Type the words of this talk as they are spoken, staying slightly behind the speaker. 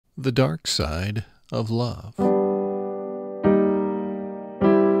The Dark Side of Love.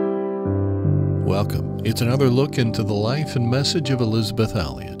 Welcome. It's another look into the life and message of Elisabeth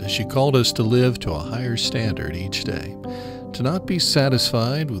Elliot as she called us to live to a higher standard each day, to not be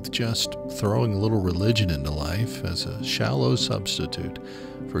satisfied with just throwing a little religion into life as a shallow substitute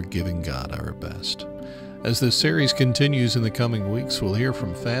for giving God our best. As this series continues in the coming weeks, we'll hear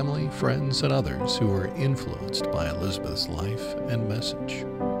from family, friends, and others who were influenced by Elisabeth's life and message.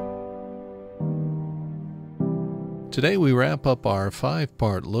 Today we wrap up our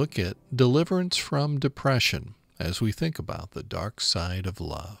 5-part look at deliverance from depression as we think about the dark side of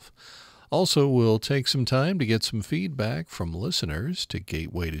love. Also, we'll take some time to get some feedback from listeners to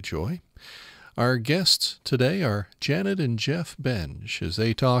Gateway to Joy. Our guests today are Janet and Geoff Benge as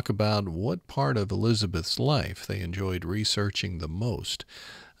they talk about what part of Elisabeth's life they enjoyed researching the most.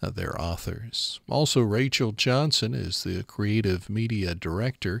 Their authors. Also, Rachel Johnson is the creative media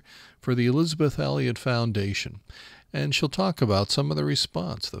director for the Elisabeth Elliot Foundation, and she'll talk about some of the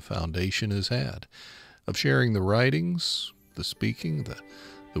response the foundation has had of sharing the writings, the speaking,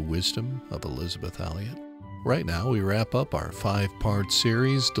 the wisdom of Elisabeth Elliot. Right now, we wrap up our 5-part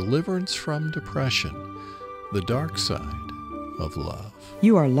series, Deliverance from Depression, the Dark Side of Love.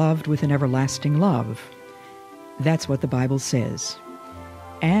 You are loved with an everlasting love. That's what the Bible says.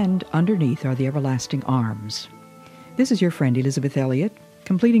 And underneath are the everlasting arms. This is your friend Elisabeth Elliot,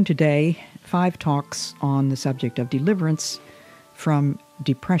 completing today 5 talks on the subject of deliverance from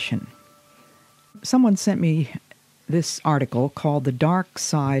depression. Someone sent me this article called The Dark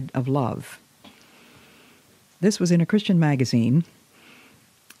Side of Love. This was in a Christian magazine,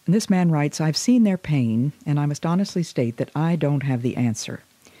 and this man writes, "I've seen their pain, and I must honestly state that I don't have the answer.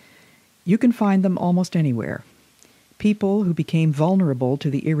 You can find them almost anywhere. People who became vulnerable to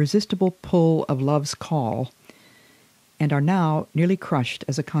the irresistible pull of love's call and are now nearly crushed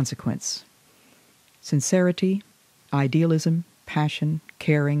as a consequence. Sincerity, idealism, passion,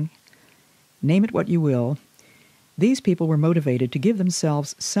 caring, name it what you will, these people were motivated to give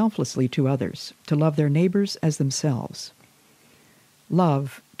themselves selflessly to others, to love their neighbors as themselves.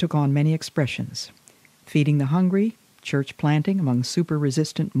 Love took on many expressions: feeding the hungry, church planting among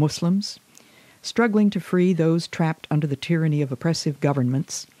super-resistant Muslims, struggling to free those trapped under the tyranny of oppressive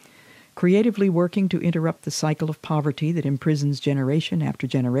governments, creatively working to interrupt the cycle of poverty that imprisons generation after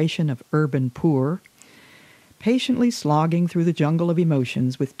generation of urban poor, patiently slogging through the jungle of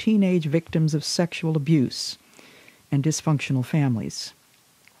emotions with teenage victims of sexual abuse and dysfunctional families.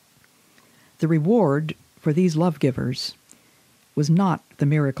 The reward for these love givers was not the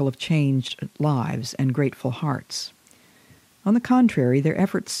miracle of changed lives and grateful hearts. On the contrary, their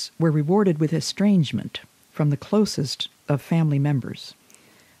efforts were rewarded with estrangement from the closest of family members,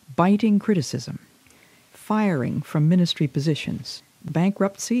 biting criticism, firing from ministry positions,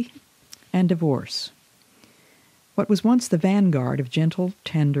 bankruptcy, and divorce. What was once the vanguard of gentle,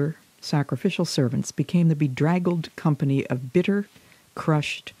 tender, sacrificial servants became the bedraggled company of bitter,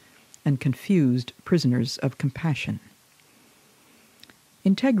 crushed, and confused prisoners of compassion.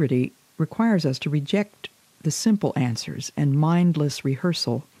 Integrity requires us to reject the simple answers and mindless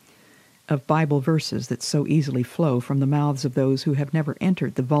rehearsal of Bible verses that so easily flow from the mouths of those who have never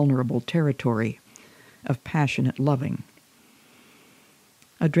entered the vulnerable territory of passionate loving.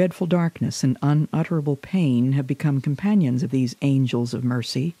 A dreadful darkness and unutterable pain have become companions of these angels of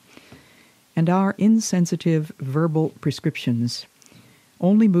mercy, and our insensitive verbal prescriptions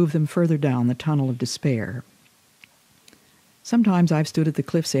only move them further down the tunnel of despair. Sometimes I've stood at the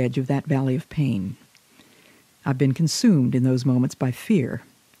cliff's edge of that valley of pain. I've been consumed in those moments by fear,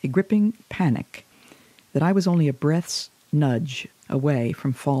 a gripping panic that I was only a breath's nudge away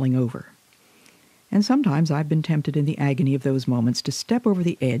from falling over. And sometimes I've been tempted in the agony of those moments to step over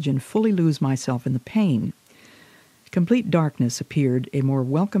the edge and fully lose myself in the pain. Complete darkness appeared a more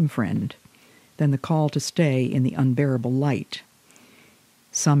welcome friend than the call to stay in the unbearable light.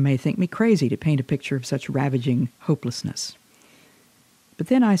 Some may think me crazy to paint a picture of such ravaging hopelessness. But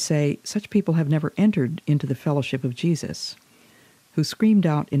then I say, such people have never entered into the fellowship of Jesus, who screamed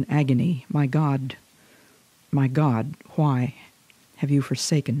out in agony, my God, why have you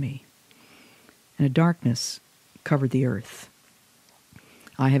forsaken me?" And a darkness covered the earth.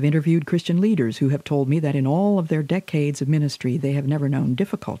 I have interviewed Christian leaders who have told me that in all of their decades of ministry they have never known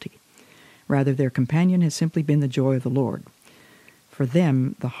difficulty. Rather, their companion has simply been the joy of the Lord. For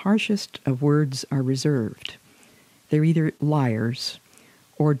them, the harshest of words are reserved. They're either liars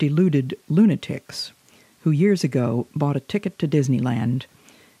or deluded lunatics who years ago bought a ticket to Disneyland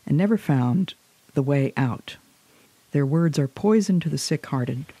and never found the way out. Their words are poison to the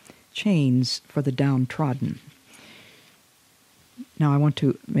sick-hearted, chains for the downtrodden. Now, I want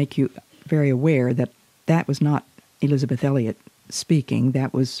to make you very aware that that was not Elisabeth Elliot speaking.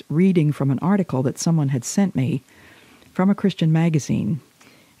 That was reading from an article that someone had sent me from a Christian magazine,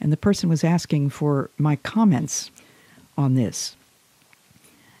 and the person was asking for my comments on this.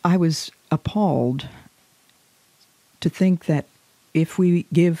 I was appalled to think that if we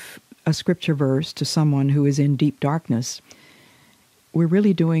give a scripture verse to someone who is in deep darkness, we're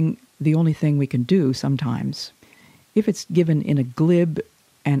really doing the only thing we can do sometimes. If it's given in a glib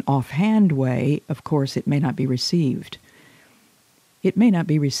and offhand way, of course, it may not be received. It may not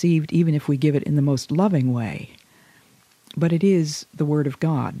be received even if we give it in the most loving way, but it is the Word of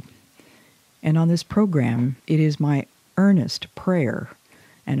God. And on this program, it is my earnest prayer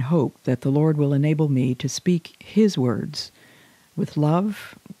and hope that the Lord will enable me to speak His words with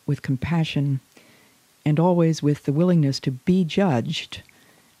love, with compassion, and always with the willingness to be judged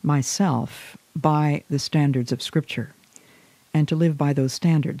myself by the standards of Scripture and to live by those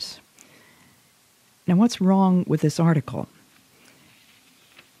standards. Now, what's wrong with this article?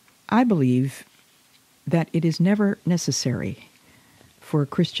 I believe that it is never necessary for a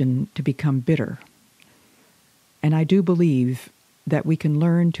Christian to become bitter. And I do believe that we can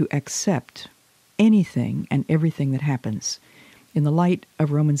learn to accept anything and everything that happens in the light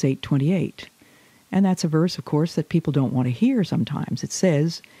of Romans 8:28. And that's a verse, of course, that people don't want to hear sometimes. It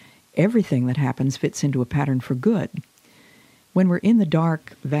says, everything that happens fits into a pattern for good. When we're in the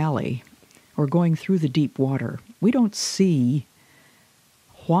dark valley or going through the deep water, we don't see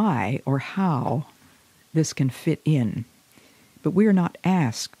why or how this can fit in. But we are not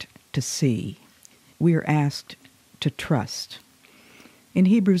asked to see. We are asked to trust. In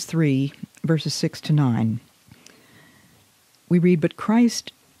Hebrews 3, verses 6 to 9, we read, "But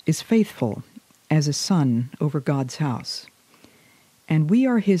Christ is faithful as a son over God's house. And we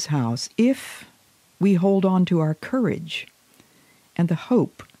are His house if we hold on to our courage and the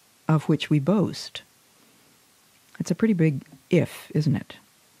hope of which we boast." It's a pretty big if, isn't it?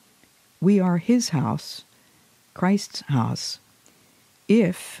 We are His house, Christ's house,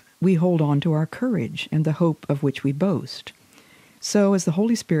 if we hold on to our courage and the hope of which we boast. So, as the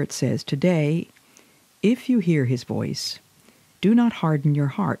Holy Spirit says, today, if you hear His voice, do not harden your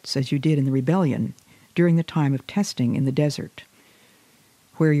hearts as you did in the rebellion during the time of testing in the desert,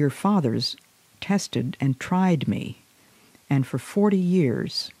 where your fathers tested and tried me, and for 40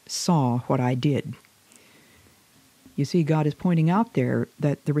 years saw what I did. You see, God is pointing out there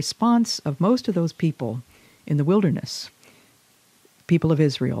that the response of most of those people in the wilderness, people of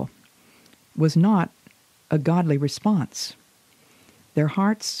Israel, was not a godly response. Their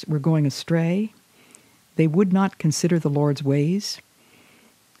hearts were going astray. They would not consider the Lord's ways,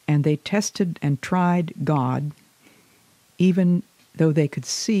 and they tested and tried God, even though they could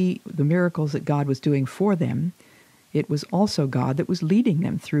see the miracles that God was doing for them. It was also God that was leading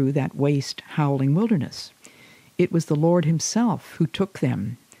them through that waste, howling wilderness. It was the Lord Himself who took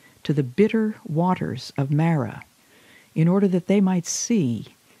them to the bitter waters of Marah in order that they might see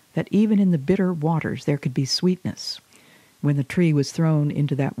that even in the bitter waters there could be sweetness when the tree was thrown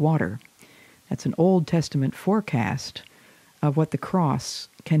into that water. That's an Old Testament forecast of what the cross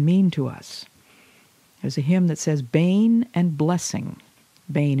can mean to us. There's a hymn that says, "Bane and blessing."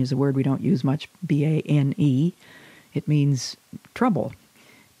 Bane is a word we don't use much, B-A-N-E. It means trouble.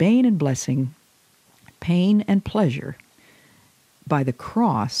 Bane and blessing, pain and pleasure, by the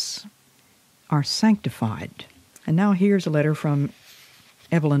cross are sanctified. And now here's a letter from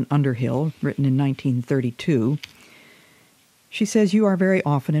Evelyn Underhill, written in 1932. She says, "You are very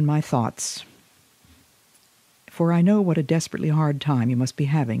often in my thoughts, for I know what a desperately hard time you must be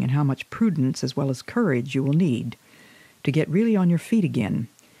having and how much prudence as well as courage you will need to get really on your feet again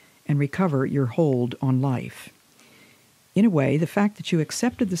and recover your hold on life. In a way, the fact that you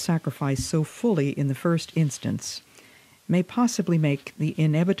accepted the sacrifice so fully in the first instance may possibly make the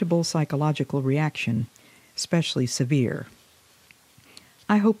inevitable psychological reaction especially severe.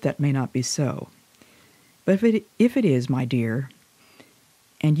 I hope that may not be so. But if it is, my dear,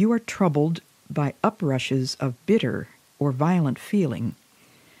 and you are troubled by uprushes of bitter or violent feeling,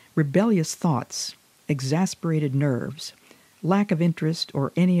 rebellious thoughts, exasperated nerves, lack of interest,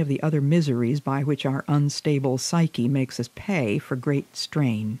 or any of the other miseries by which our unstable psyche makes us pay for great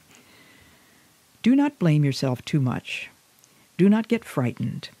strain, do not blame yourself too much. Do not get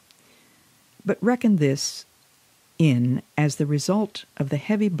frightened. But reckon this in as the result of the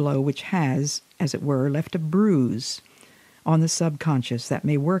heavy blow which has, as it were, left a bruise on the subconscious that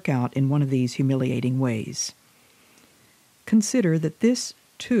may work out in one of these humiliating ways. Consider that this,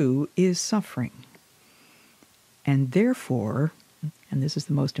 too, is suffering, and therefore, and this is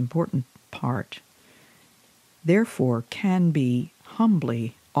the most important part, therefore can be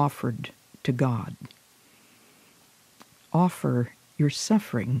humbly offered to God. Offer your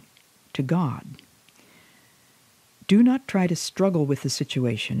suffering to God. Do not try to struggle with the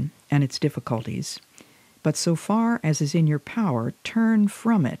situation and its difficulties, but so far as is in your power, turn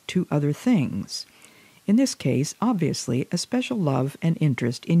from it to other things. In this case, obviously, a special love and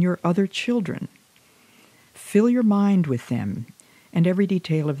interest in your other children. Fill your mind with them and every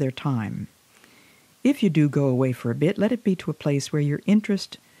detail of their time. If you do go away for a bit, let it be to a place where your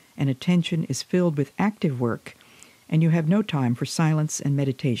interest and attention is filled with active work, and you have no time for silence and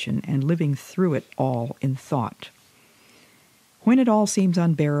meditation and living through it all in thought. When it all seems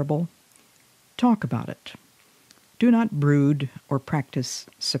unbearable, talk about it. Do not brood or practice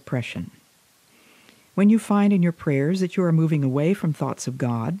suppression. When you find in your prayers that you are moving away from thoughts of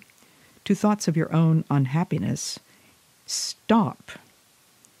God to thoughts of your own unhappiness, stop.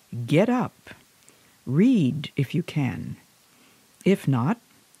 Get up. Read if you can. If not,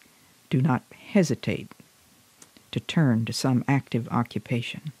 do not hesitate to turn to some active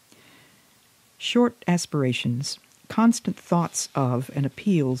occupation. Short aspirations, constant thoughts of and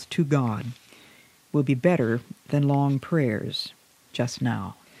appeals to God will be better than long prayers just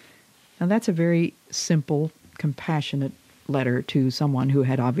now. Now that's a very simple, compassionate letter to someone who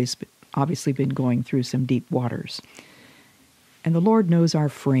had obviously been going through some deep waters. And the Lord knows our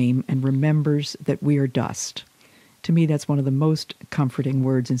frame and remembers that we are dust. To me, that's one of the most comforting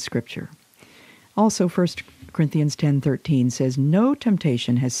words in Scripture. Also, 1 Corinthians 10:13 says, "No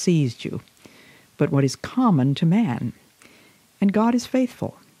temptation has seized you, but what is common to man. And God is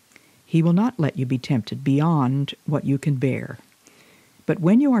faithful. He will not let you be tempted beyond what you can bear. But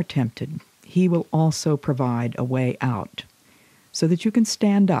when you are tempted, He will also provide a way out, so that you can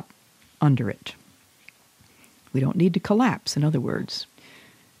stand up under it." We don't need to collapse, in other words.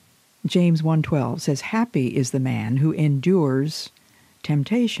 James 1:12 says, "Happy is the man who endures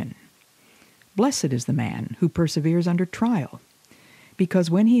temptation. Blessed is the man who perseveres under trial, because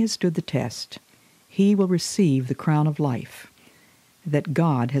when he has stood the test, he will receive the crown of life that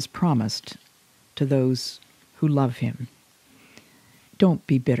God has promised to those who love Him." Don't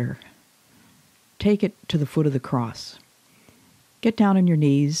be bitter. Take it to the foot of the cross. Get down on your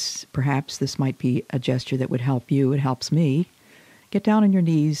knees. Perhaps this might be a gesture that would help you. It helps me. Get down on your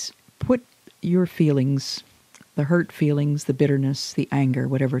knees. Put your feelings, the hurt feelings, the bitterness, the anger,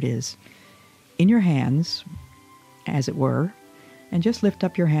 whatever it is, in your hands, as it were, and just lift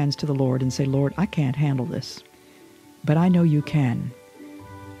up your hands to the Lord and say, "Lord, I can't handle this, but I know you can.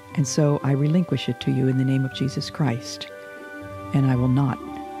 And so I relinquish it to you in the name of Jesus Christ, and I will not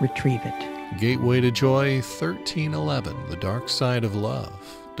retrieve it." Gateway to Joy 1311, The Dark Side of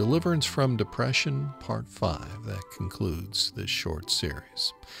Love, Deliverance from Depression, Part 5. That concludes this short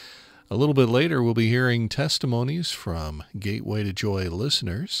series. A little bit later, we'll be hearing testimonies from Gateway to Joy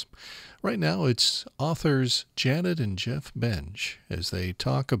listeners. Right now, it's authors Janet and Geoff Benge as they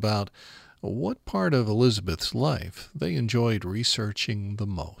talk about what part of Elisabeth's life they enjoyed researching the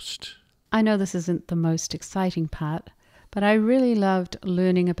most. I know this isn't the most exciting part, but I really loved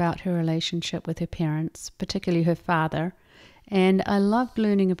learning about her relationship with her parents, particularly her father, and I loved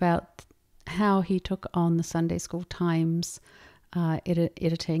learning about how he took on the Sunday School Times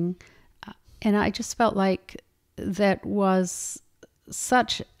editing, and I just felt like that was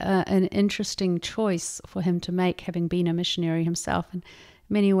such an interesting choice for him to make, having been a missionary himself. In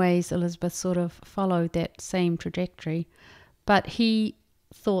many ways, Elisabeth sort of followed that same trajectory, but he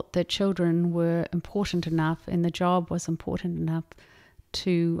thought that children were important enough and the job was important enough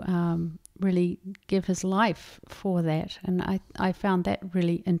to really give his life for that. And I found that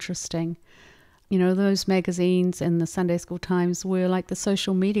really interesting. You know, those magazines and the Sunday School Times were like the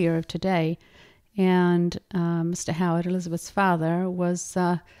social media of today. And Mr. Howard, Elisabeth's father, was,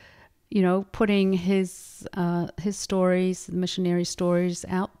 putting his stories, missionary stories,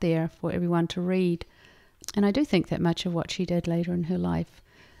 out there for everyone to read. And I do think that much of what she did later in her life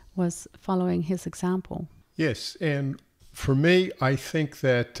was following his example. Yes, and for me, I think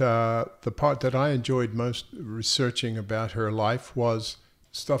that the part that I enjoyed most researching about her life was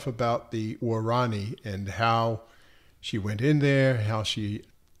stuff about the Warani and how she went in there, how she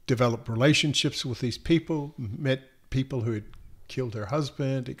developed relationships with these people, met people who had killed her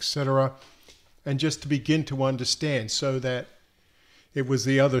husband, etc., and just to begin to understand, so that it was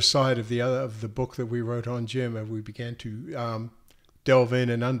the other side of the book that we wrote on Jim, and we began to delve in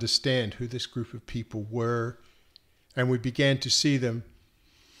and understand who this group of people were, and we began to see them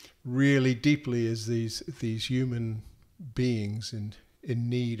really deeply as these human beings in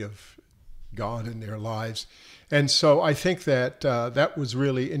need of God in their lives. And so I think that that was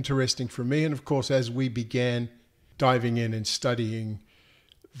really interesting for me. And of course, as we began diving in and studying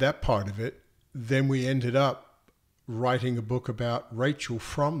that part of it. Then we ended up writing a book about Rachel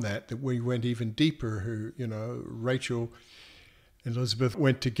from that we went even deeper. Rachel and Elisabeth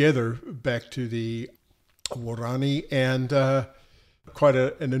went together back to the Warani, and quite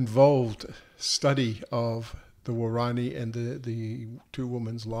an involved study of the Warani and the two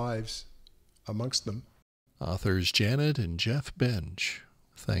women's lives amongst them. Authors Janet and Geoff Benge,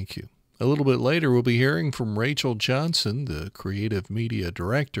 thank you. A little bit later, we'll be hearing from Rachel Johnson, the creative media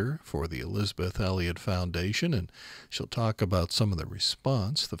director for the Elisabeth Elliot Foundation, and she'll talk about some of the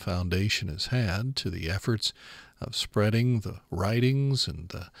response the foundation has had to the efforts of spreading the writings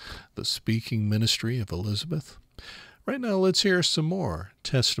and the speaking ministry of Elisabeth. Right now, let's hear some more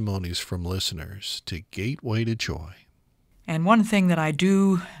testimonies from listeners to Gateway to Joy. And one thing that I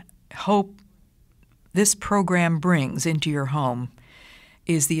do hope this program brings into your home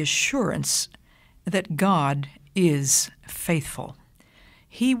is the assurance that God is faithful.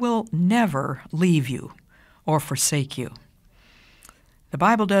 He will never leave you or forsake you. The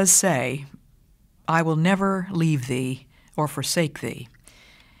Bible does say, "I will never leave thee or forsake thee."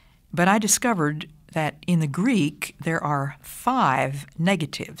 But I discovered that in the Greek there are 5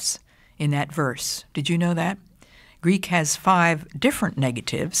 negatives in that verse. Did you know that? Greek has 5 different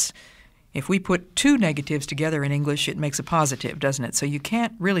negatives. If we put 2 negatives together in English, it makes a positive, doesn't it? So you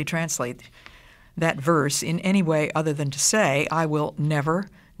can't really translate that verse in any way other than to say, "I will never,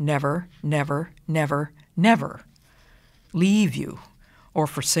 never, never, never, never leave you or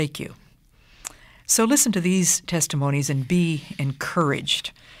forsake you." So listen to these testimonies and be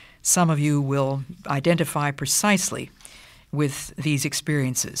encouraged. Some of you will identify precisely with these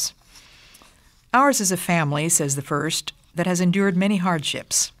experiences. "Ours is a family," says the first, "that has endured many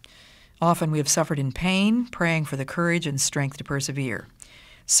hardships. Often we have suffered in pain, praying for the courage and strength to persevere.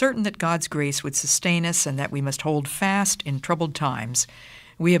 Certain that God's grace would sustain us and that we must hold fast in troubled times,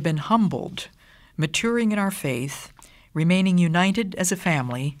 we have been humbled, maturing in our faith, remaining united as a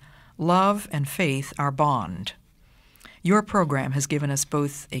family, love and faith our bond. Your program has given us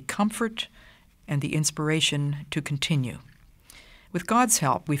both a comfort and the inspiration to continue. With God's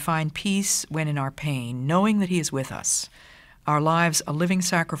help, we find peace when in our pain, knowing that He is with us, our lives a living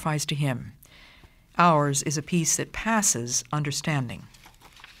sacrifice to Him. Ours is a peace that passes understanding.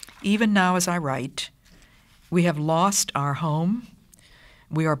 Even now as I write, we have lost our home,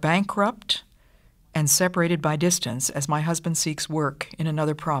 we are bankrupt and separated by distance as my husband seeks work in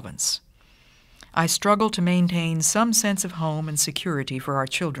another province. I struggle to maintain some sense of home and security for our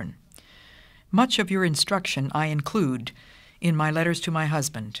children. Much of your instruction I include in my letters to my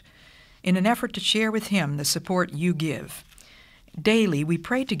husband, in an effort to share with him the support you give. Daily we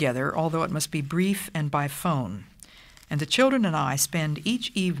pray together, although it must be brief and by phone, and the children and I spend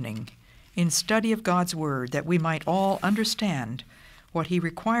each evening in study of God's Word that we might all understand what He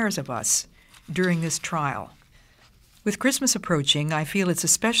requires of us during this trial. With Christmas approaching, I feel it's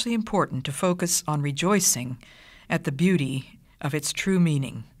especially important to focus on rejoicing at the beauty of its true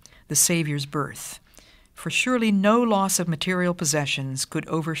meaning, the Savior's birth. For surely no loss of material possessions could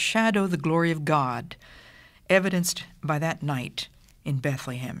overshadow the glory of God, evidenced by that night in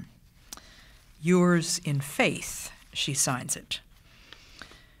Bethlehem. Yours in faith, she signs it.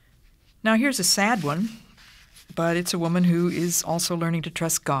 Now here's a sad one, but it's a woman who is also learning to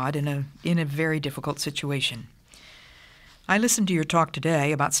trust God in a very difficult situation. I listened to your talk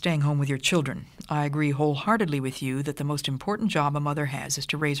today about staying home with your children. I agree wholeheartedly with you that the most important job a mother has is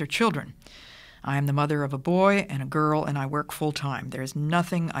to raise her children. I am the mother of a boy and a girl, and I work full-time. There is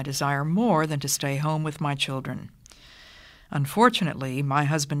nothing I desire more than to stay home with my children. Unfortunately, my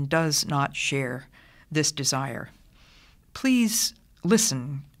husband does not share this desire. Please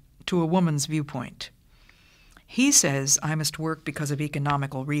listen to a woman's viewpoint. He says I must work because of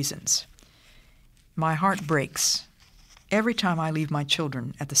economical reasons. My heart breaks every time I leave my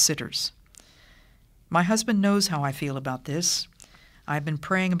children at the sitters. My husband knows how I feel about this. I've been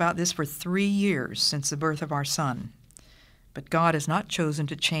praying about this for 3 years since the birth of our son. But God has not chosen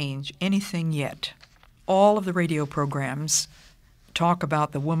to change anything yet. All of the radio programs talk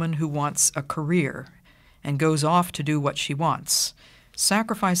about the woman who wants a career and goes off to do what she wants,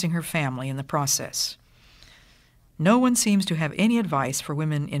 sacrificing her family in the process. No one seems to have any advice for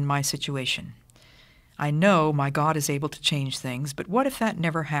women in my situation. I know my God is able to change things, but what if that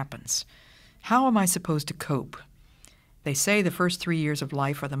never happens? How am I supposed to cope? They say the first 3 years of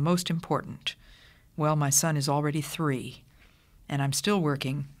life are the most important. Well, my son is already 3, and I'm still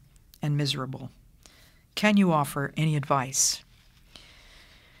working and miserable. Can you offer any advice?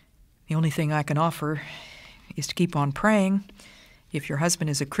 The only thing I can offer is to keep on praying. If your husband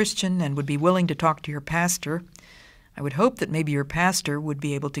is a Christian and would be willing to talk to your pastor, I would hope that maybe your pastor would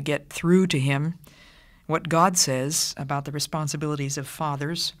be able to get through to him what God says about the responsibilities of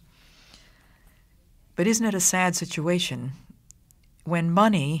fathers. But isn't it a sad situation when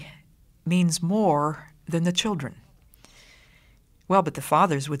money means more than the children? Well, but the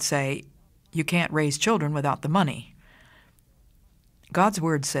fathers would say, you can't raise children without the money. God's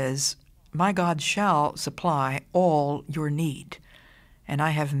word says, my God shall supply all your need. And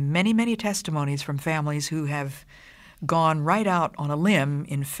I have many, many testimonies from families who have gone right out on a limb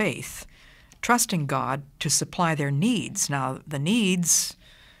in faith, trusting God to supply their needs. Now, the needs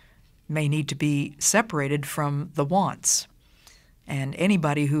may need to be separated from the wants. And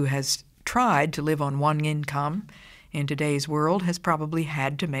anybody who has tried to live on one income in today's world has probably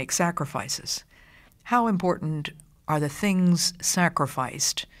had to make sacrifices. How important are the things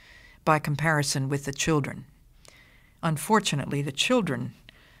sacrificed by comparison with the children? Unfortunately, the children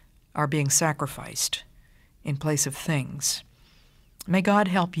are being sacrificed in place of things. May God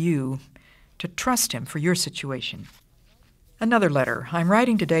help you to trust Him for your situation. Another letter. I'm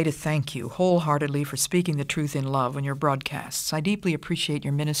writing today to thank you wholeheartedly for speaking the truth in love on your broadcasts. I deeply appreciate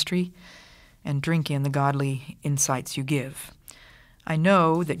your ministry and drink in the godly insights you give. I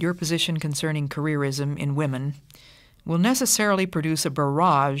know that your position concerning careerism in women will necessarily produce a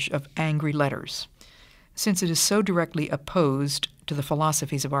barrage of angry letters, since it is so directly opposed to the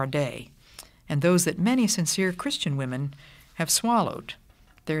philosophies of our day, and those that many sincere Christian women have swallowed.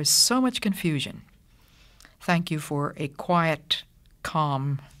 There is so much confusion. Thank you for a quiet,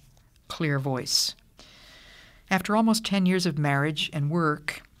 calm, clear voice. After almost 10 years of marriage and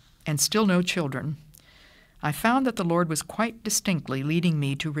work, and still no children, I found that the Lord was quite distinctly leading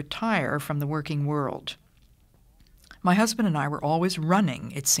me to retire from the working world. My husband and I were always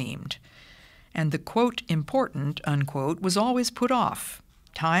running, it seemed, and the, quote, important, unquote, was always put off.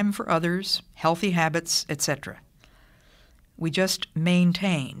 Time for others, healthy habits, etc. We just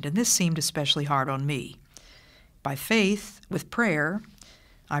maintained, and this seemed especially hard on me. By faith, with prayer,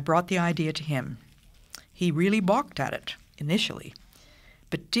 I brought the idea to him. He really balked at it initially,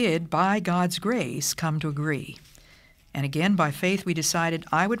 but did, by God's grace, come to agree. And again, by faith, we decided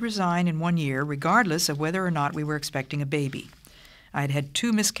I would resign in 1 year, regardless of whether or not we were expecting a baby. I had had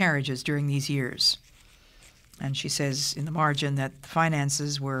 2 miscarriages during these years. And she says in the margin that the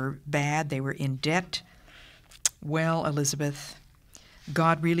finances were bad, they were in debt. Well, Elisabeth,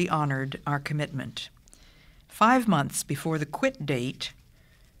 God really honored our commitment. 5 months before the quit date,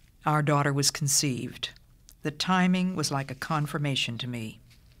 our daughter was conceived. The timing was like a confirmation to me.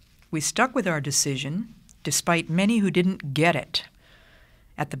 We stuck with our decision, despite many who didn't get it.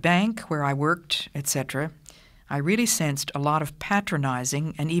 At the bank where I worked, etc., I really sensed a lot of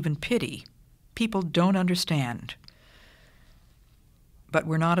patronizing and even pity. People don't understand. But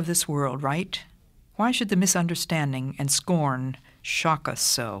we're not of this world, right? Why should the misunderstanding and scorn shock us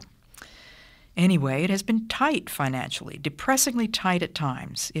so? Anyway, it has been tight financially, depressingly tight at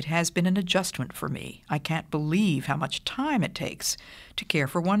times. It has been an adjustment for me. I can't believe how much time it takes to care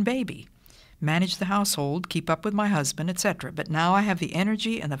for one baby, manage the household, keep up with my husband, etc. But now I have the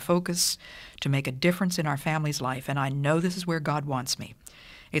energy and the focus to make a difference in our family's life, and I know this is where God wants me.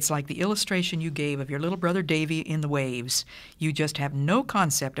 It's like the illustration you gave of your little brother Davy in the waves. You just have no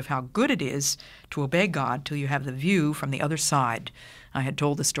concept of how good it is to obey God till you have the view from the other side. I had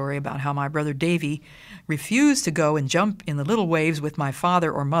told the story about how my brother Davy refused to go and jump in the little waves with my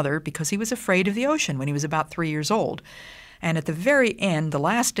father or mother because he was afraid of the ocean when he was about 3 years old. And at the very end, the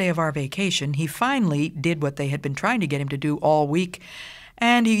last day of our vacation, he finally did what they had been trying to get him to do all week.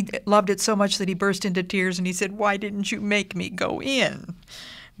 And he loved it so much that he burst into tears and he said, "Why didn't you make me go in?"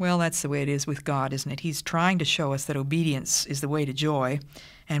 Well, that's the way it is with God, isn't it? He's trying to show us that obedience is the way to joy,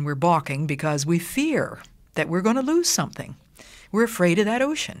 and we're balking because we fear that we're going to lose something. We're afraid of that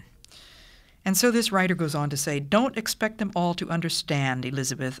ocean. And so this writer goes on to say, don't expect them all to understand,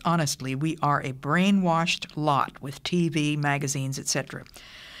 Elisabeth. Honestly, we are a brainwashed lot with TV, magazines, etc.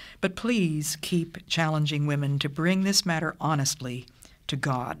 But please keep challenging women to bring this matter honestly to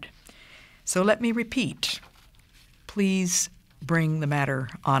God. So let me repeat. Please bring the matter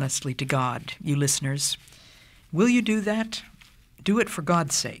honestly to God, you listeners. Will you do that? Do it for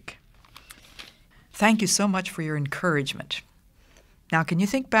God's sake. Thank you so much for your encouragement. Now, can you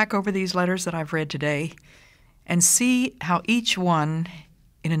think back over these letters that I've read today and see how each one,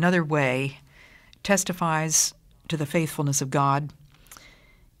 in another way, testifies to the faithfulness of God?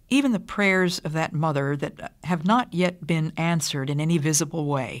 Even the prayers of that mother that have not yet been answered in any visible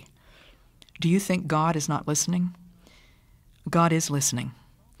way. Do you think God is not listening? God is listening.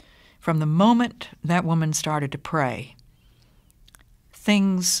 From the moment that woman started to pray,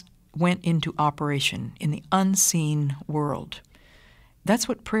 things went into operation in the unseen world. That's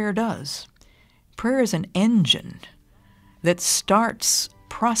what prayer does. Prayer is an engine that starts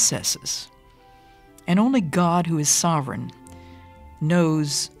processes. And only God, who is sovereign,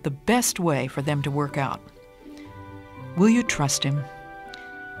 knows the best way for them to work out. Will you trust Him?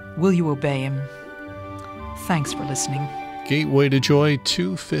 Will you obey Him? Thanks for listening. Gateway to Joy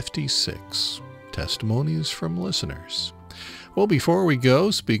 256. Testimonies from listeners. Well, before we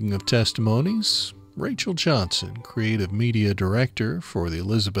go, speaking of testimonies, Rachel Johnson, Creative Media Director for the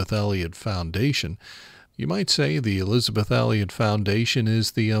Elisabeth Elliot Foundation. You might say the Elisabeth Elliot Foundation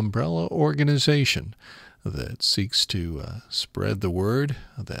is the umbrella organization that seeks to spread the word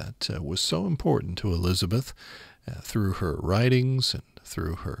that was so important to Elisabeth through her writings and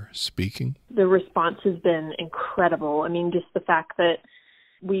through her speaking. The response has been incredible. I mean, just the fact that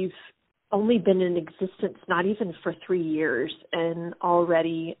we've only been in existence not even for 3 years, and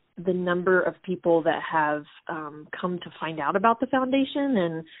already the number of people that have come to find out about the foundation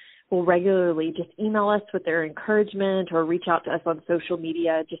and will regularly just email us with their encouragement or reach out to us on social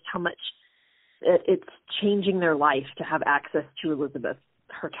media, just how much it's changing their life to have access to Elisabeth,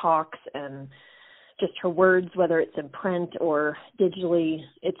 her talks and just her words, whether it's in print or digitally.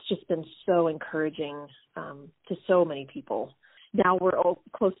 It's just been so encouraging to so many people. Now we're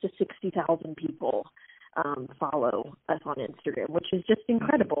close to 60,000 people follow us on Instagram, which is just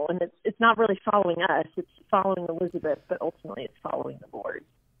incredible. And it's not really following us, it's following Elisabeth, but ultimately it's following the Lord.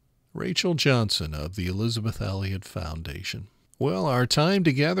 Rachel Johnson of the Elisabeth Elliot Foundation. Well, our time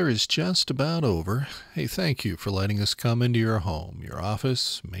together is just about over. Hey, thank you for letting us come into your home, your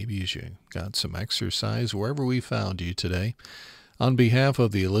office, maybe as you got some exercise, wherever we found you today. On behalf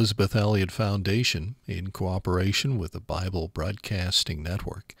of the Elisabeth Elliot Foundation, in cooperation with the Bible Broadcasting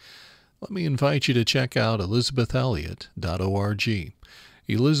Network, let me invite you to check out elisabethelliot.org,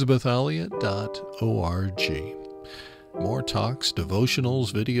 elisabethelliot.org. More talks,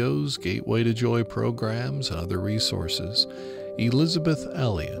 devotionals, videos, Gateway to Joy programs, and other resources,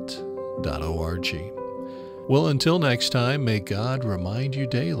 elisabethelliot.org. Well, until next time, may God remind you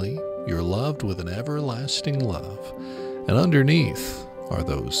daily you're loved with an everlasting love, and underneath are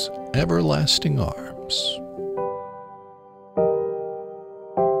those everlasting arms.